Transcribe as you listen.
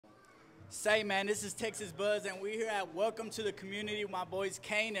Say, man, this is Texas Buzz, and we're here at Welcome to the Community with my boys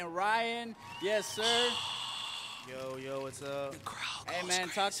Cain and Ryan. Yes, sir. Yo, what's up? Hey, man,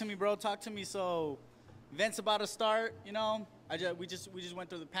 talk to me, bro. Talk to me. So, event's about to start. You know, we just went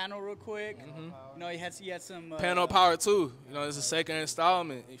through the panel real quick. You know, he had some Panel Power 2. You know, it's the second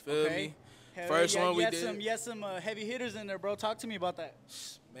installment. You feel me? Hell First yeah, one we did. You had some heavy hitters in there, bro. Talk to me about that.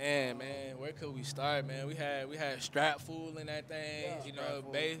 Man, where could we start, man? We had Strap Fool in that thing. Yeah. You know,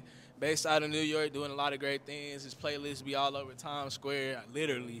 based out of New York, doing a lot of great things. His playlist be all over Times Square,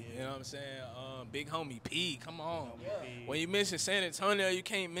 literally. You know what I'm saying? Big Homie P, come on. When you mention San Antonio, you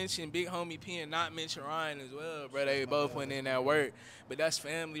can't mention Big Homie P and not mention Ryan as well, bro. They both putting in that work. But that's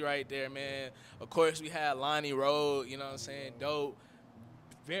family right there, man. Of course, we had Lonnie Road, you know what I'm saying? Dope.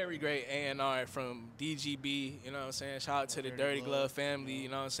 Very great A&R from DGB, you know what I'm saying? Shout out to the Dirty Glove family, you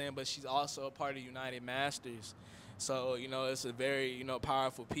know what I'm saying? But she's also a part of United Masters. So, you know, it's a very, you know,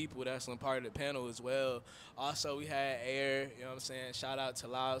 powerful people that's on part of the panel as well. Also, we had Air, you know what I'm saying? Shout out to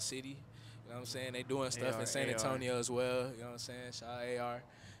Loud City, you know what I'm saying? They doing stuff in San Antonio as well, you know what I'm saying? Shout out AR.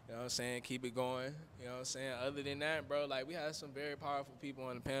 You know what I'm saying? Keep it going. You know what I'm saying? Other than that, bro, like, we had some very powerful people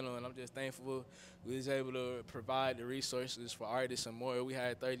on the panel, and I'm just thankful we was able to provide the resources for artists and more. We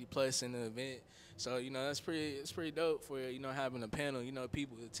had 30+ in the event. So, you know, it's pretty dope for, you know, having a panel. You know,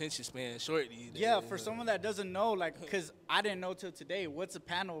 people's attention span short these days. Yeah, for someone that doesn't know, like, because I didn't know till today, what's a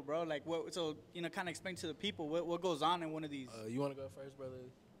panel, bro? Like, so, you know, kind of explain to the people what goes on in one of these. You want to go first, brother?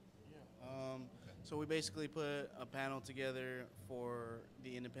 Yeah. So we basically put a panel together for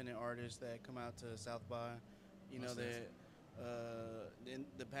the independent artists that come out to South by. You know,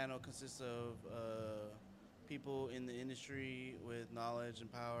 the panel consists of people in the industry with knowledge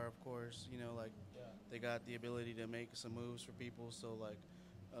and power, of course. You know, like, they got the ability to make some moves for people. So, like,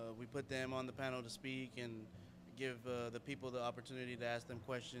 we put them on the panel to speak and give the people the opportunity to ask them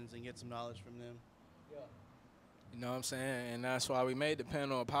questions and get some knowledge from them. Yeah. You know what I'm saying? And that's why we made the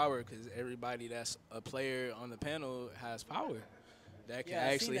panel of power, because everybody that's a player on the panel has power that can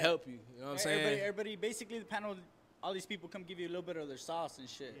actually help you. You know what I'm saying? Everybody, basically the panel, all these people come give you a little bit of their sauce and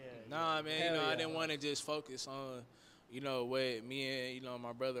shit. Yeah. Nah, man, you know, I didn't want to just focus on, you know, what me and, you know,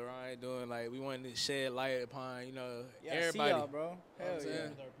 my brother Ryan doing. Like, we wanted to shed light upon, you know, everybody. See y'all, bro. Hell yeah. With our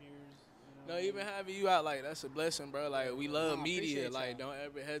peers. No, even having you out, like, that's a blessing, bro. Like, we love media. Appreciate Like, don't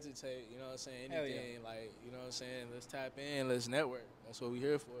ever hesitate, you know what I'm saying? Hell Anything, like, you know what I'm saying? Let's tap in, let's network. That's what we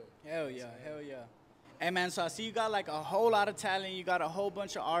here for. Hell yeah. Hey, man, so I see you got, like, a whole lot of talent. You got a whole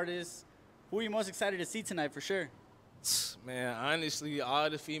bunch of artists. Who are you most excited to see tonight, for sure? Man, honestly, all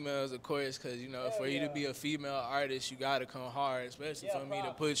the females, of course, because, you know, for you to be a female artist, you got to come hard, especially for me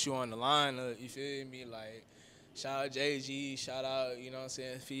to put you on the lineup, you feel me? Like, shout out JG, shout out, you know what I'm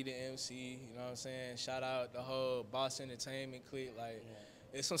saying, Feed the MC, you know what I'm saying? Shout out the whole Boss Entertainment clique. Like,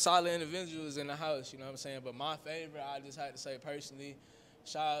 it's some solid individuals in the house, you know what I'm saying? But my favorite, I just had to say personally,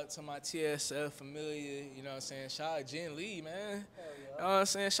 shout out to my TSF familiar, you know what I'm saying? Shout out Jen Lee, man. You know what I'm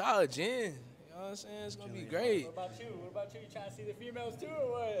saying? Shout out Jen. You know what I'm saying? It's going to be great. What about you? You trying to see the females too,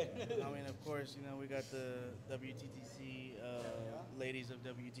 or what? I mean, of course, you know, we got the WTTC, ladies of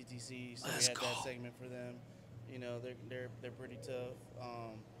WTTC, so we had that segment for them. You know, they're pretty tough.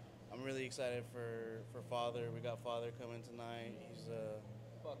 I'm really excited for Father. We got Father coming tonight. He's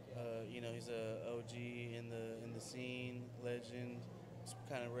you know, he's a OG in the scene, legend. It's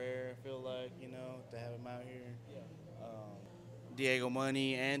kind of rare, I feel like, you know, to have him out here. Diego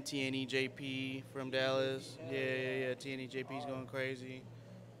Money and TNE JP from Dallas. Yeah. TNE JP's going crazy.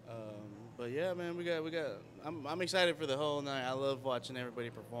 But yeah, man, we got. I'm excited for the whole night. I love watching everybody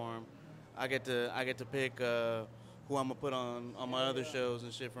perform. I get to pick who I'm gonna put on my other shows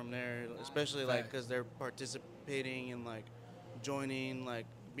and shit from there, especially like because they're participating and like joining, like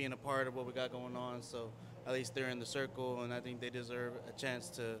being a part of what we got going on. So at least they're in the circle, and I think they deserve a chance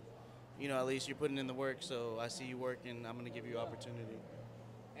to, you know, at least you're putting in the work. So I see you working. I'm gonna give you opportunity.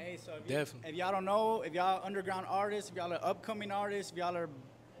 Hey, so if y'all don't know, if y'all underground artists, if y'all are upcoming artists, if y'all are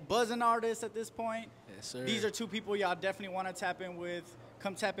buzzing artists at this point, yes, sir. These are two people y'all definitely want to tap in with.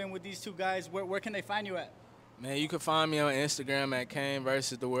 Come tap in with these two guys. Where can they find you at? Man, you can find me on Instagram at Cain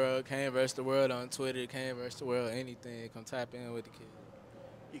vs. the World. Cain vs. the World on Twitter. Cain vs. the World, anything. Come tap in with the kid.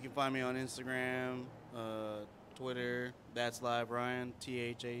 You can find me on Instagram, Twitter. That's Live Ryan.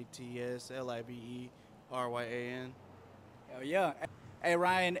 ThatsLiveRyan. Hell yeah. Hey,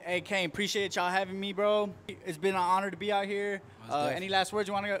 Ryan. Hey, Cain. Appreciate y'all having me, bro. It's been an honor to be out here. Any last words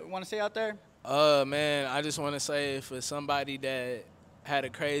you want to say out there? Man, I just want to say for somebody that had a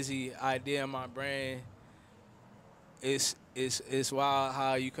crazy idea in my brain, it's it's wild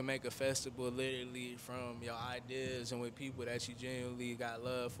how you can make a festival literally from your ideas and with people that you genuinely got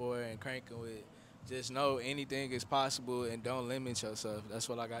love for and cranking with. Just know anything is possible and don't limit yourself. That's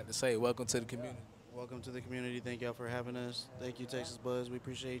what I got to say. Welcome to the community. Welcome to the community. Thank y'all for having us. Thank you, Texas Buzz. We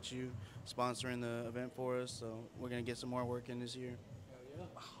appreciate you sponsoring the event for us. So we're going to get some more work in this year.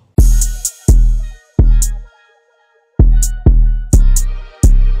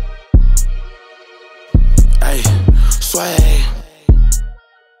 Hey, swag.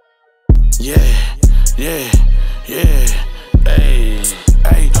 Yeah, yeah, yeah. Hey,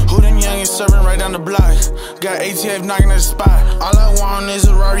 hey, who them youngins serving right down the block? Got ATF knocking at the spot. All I want is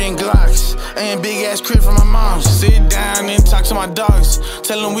a Rari and Glocks. And big ass crib for my mom. Sit down and talk to my dogs.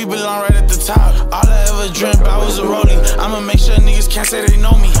 Tell them we belong right at the top. All I ever dreamt about was a rollie. I'ma make sure niggas can't say they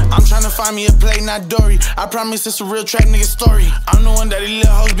know me. I'm trying to find me a play, not Dory. I promise it's a real trap nigga story. I'm the one that these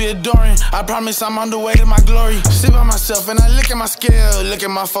little hoes be adoring. I promise I'm on the way to my glory. Sit by myself and I look at my scale. Look at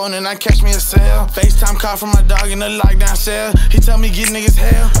my phone and I catch me a sale. FaceTime call from my dog in the lockdown cell. He tell me get niggas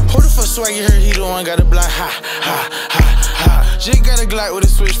hell. Who the fuck swaggy heard he the one got a block? Ha, ha, ha, ha. Jake got a Glock with a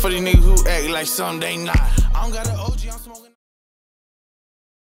switch for these niggas who act like something they not. I don't got an OG, I'm smoking.